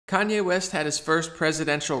Kanye West had his first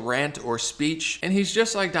presidential rant or speech, and he's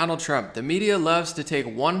just like Donald Trump. The media loves to take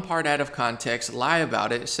one part out of context, lie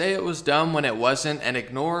about it, say it was dumb when it wasn't, and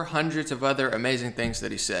ignore hundreds of other amazing things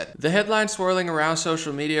that he said. The headline swirling around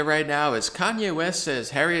social media right now is Kanye West says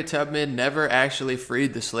Harriet Tubman never actually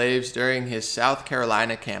freed the slaves during his South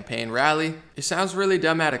Carolina campaign rally. It sounds really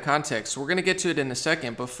dumb out of context. We're gonna get to it in a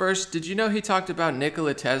second, but first, did you know he talked about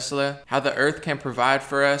Nikola Tesla, how the earth can provide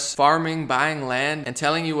for us, farming, buying land, and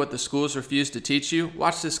telling you what the schools refuse to teach you?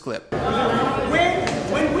 Watch this clip.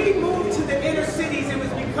 When we moved to the inner cities, it was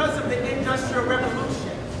because of the Industrial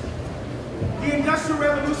Revolution. The Industrial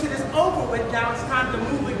Revolution is over with now, it's time to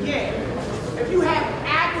move again. If you have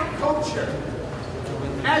agriculture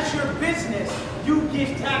as your business, you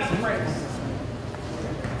get tax breaks.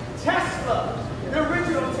 Tesla, the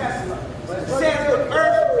original Tesla, says the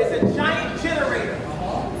earth is a giant generator.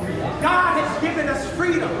 God has given us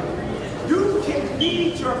freedom. You can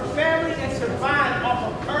feed your family and survive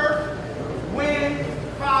off of earth, wind,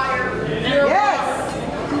 fire, and water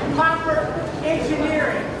through proper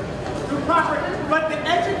engineering. But the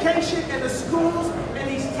education and the schools and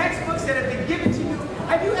these textbooks that have been given to you,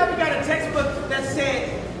 have you ever got a textbook that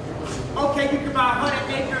said, okay, you can buy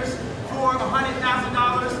 100 acres for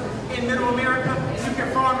 $100,000 in middle America, and you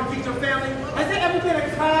can farm and feed your family? Has there ever been a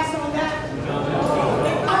class on that?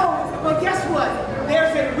 Oh, well guess what?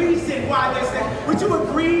 There's a reason why they said. Would you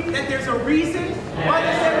agree that there's a reason why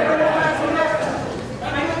they said we're going to class on that?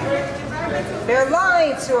 They're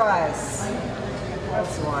lying to us.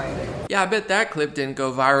 That's why. Yeah, I bet that clip didn't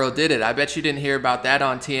go viral, did it? I bet you didn't hear about that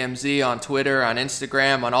on TMZ, on Twitter, on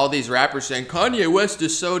Instagram, on all these rappers saying Kanye West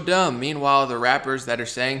is so dumb. Meanwhile, the rappers that are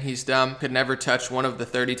saying he's dumb could never touch one of the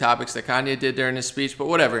 30 topics that Kanye did during his speech, but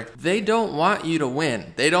whatever. They don't want you to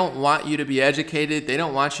win. They don't want you to be educated. They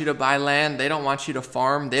don't want you to buy land. They don't want you to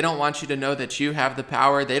farm. They don't want you to know that you have the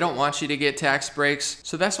power. They don't want you to get tax breaks.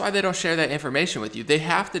 So that's why they don't share that information with you. They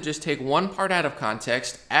have to just take one part out of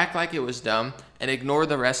context, act like it was dumb, and ignore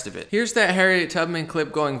the rest of it. Here's that Harriet Tubman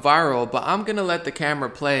clip going viral, but I'm gonna let the camera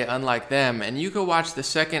play unlike them, and you can watch the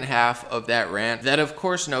second half of that rant that of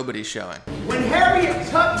course nobody's showing. When Harriet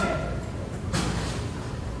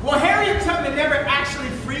Tubman never actually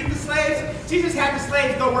freed the slaves. She just had the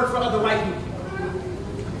slaves go work for other white people.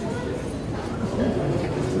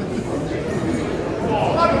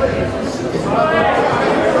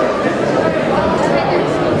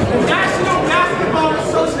 The National Basketball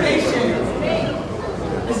Association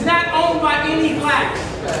is not owned by any blacks.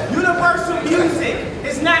 Universal Music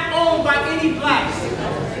is not owned by any blacks.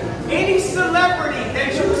 Any celebrity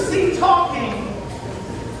that you see talking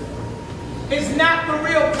is not the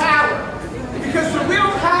real power. Because the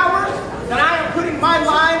real power that I am putting my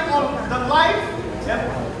mind on the life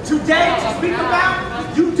today to speak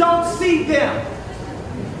about, you don't see them.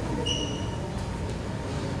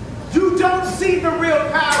 You don't see the real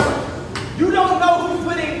power. You don't know who's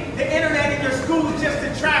putting the internet in your schools just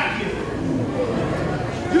to track you.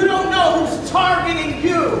 You don't know who's targeting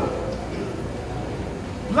you.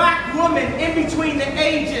 Black woman in between the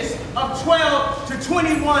ages of 12 to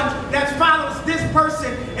 21 that follows this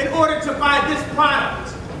person in order to buy this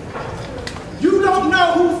product. You don't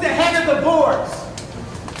know who's the head of the boards.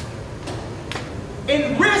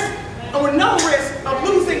 In risk or no risk of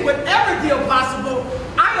losing whatever deal possible,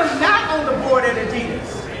 I am not on the board at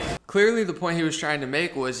Adidas. Clearly the point he was trying to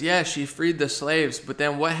make was, yeah, she freed the slaves, but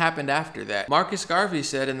then what happened after that? Marcus Garvey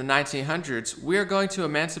said in the 1900s, we are going to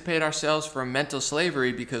emancipate ourselves from mental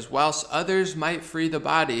slavery because whilst others might free the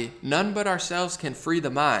body, none but ourselves can free the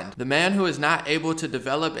mind. The man who is not able to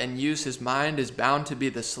develop and use his mind is bound to be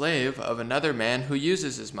the slave of another man who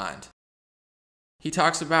uses his mind. He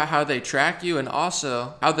talks about how they track you and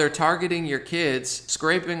also how they're targeting your kids,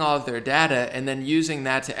 scraping all of their data, and then using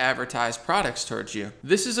that to advertise products towards you.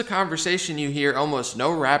 This is a conversation you hear almost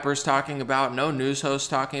no rappers talking about, no news hosts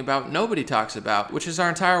talking about, nobody talks about, which is our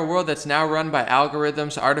entire world that's now run by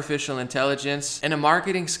algorithms, artificial intelligence, and a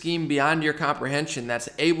marketing scheme beyond your comprehension that's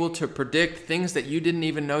able to predict things that you didn't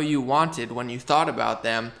even know you wanted when you thought about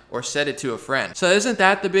them or said it to a friend. So isn't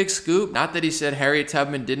that the big scoop? Not that he said Harriet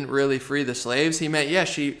Tubman didn't really free the slaves. He meant, yeah,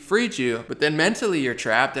 she freed you, but then mentally you're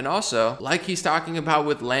trapped. And also, like he's talking about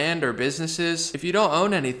with land or businesses, if you don't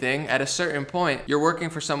own anything, at a certain point, you're working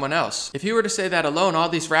for someone else. If he were to say that alone, all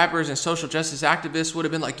these rappers and social justice activists would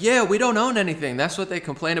have been like, yeah, we don't own anything. That's what they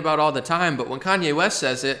complain about all the time. But when Kanye West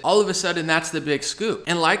says it, all of a sudden that's the big scoop.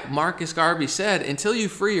 And like Marcus Garvey said, until you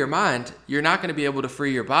free your mind, you're not going to be able to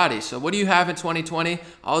free your body. So what do you have in 2020?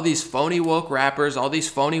 All these phony woke rappers, all these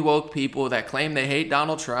phony woke people that claim they hate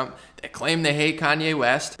Donald Trump, that claim they hate Kanye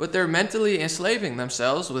West, but they're mentally enslaving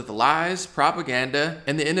themselves with lies, propaganda,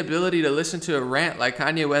 and the inability to listen to a rant like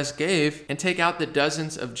Kanye West gave and take out the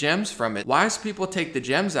dozens of gems from it. Wise people take the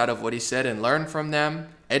gems out of what he said and learn from them,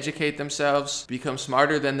 educate themselves, become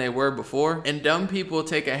smarter than they were before. And dumb people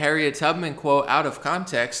take a Harriet Tubman quote out of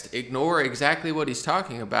context, ignore exactly what he's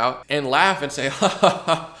talking about, and laugh and say, ha ha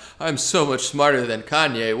ha, I'm so much smarter than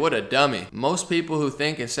Kanye, what a dummy. Most people who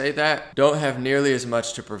think and say that don't have nearly as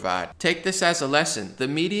much to provide. Take this as a lesson. The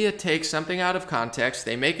media takes something out of context,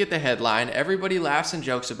 they make it the headline, everybody laughs and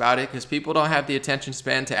jokes about it because people don't have the attention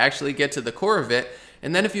span to actually get to the core of it.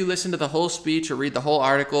 And then if you listen to the whole speech or read the whole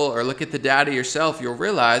article or look at the data yourself, you'll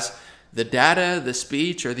realize the data, the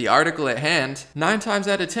speech, or the article at hand, 9 times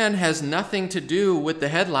out of 10 has nothing to do with the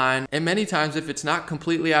headline. And many times, if it's not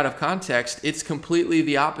completely out of context, it's completely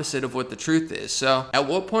the opposite of what the truth is. So at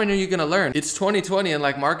what point are you gonna learn? It's 2020, and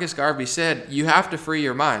like Marcus Garvey said, you have to free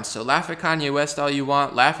your mind. So laugh at Kanye West all you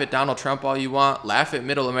want, laugh at Donald Trump all you want, laugh at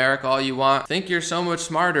middle America all you want, think you're so much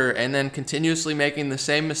smarter, and then continuously making the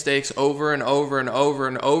same mistakes over and over and over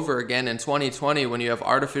and over again in 2020 when you have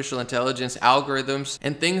artificial intelligence, algorithms,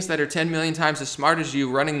 and things that are 10 million times as smart as you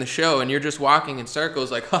running the show, and you're just walking in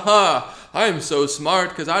circles like, haha, I'm so smart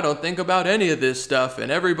because I don't think about any of this stuff,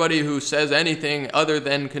 and everybody who says anything other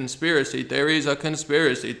than conspiracy theory is a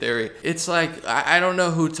conspiracy theory. It's like, I don't know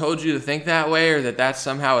who told you to think that way or that that's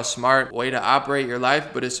somehow a smart way to operate your life,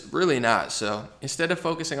 but it's really not. So instead of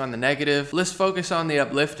focusing on the negative, let's focus on the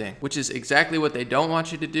uplifting, which is exactly what they don't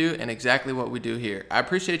want you to do and exactly what we do here. I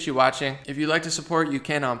appreciate you watching. If you'd like to support, you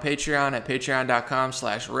can on Patreon at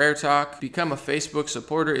patreon.com/raretalk. Become a Facebook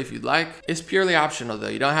supporter if you'd like. It's purely optional though.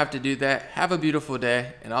 You don't have to do that. Have a beautiful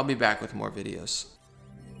day, and I'll be back with more videos.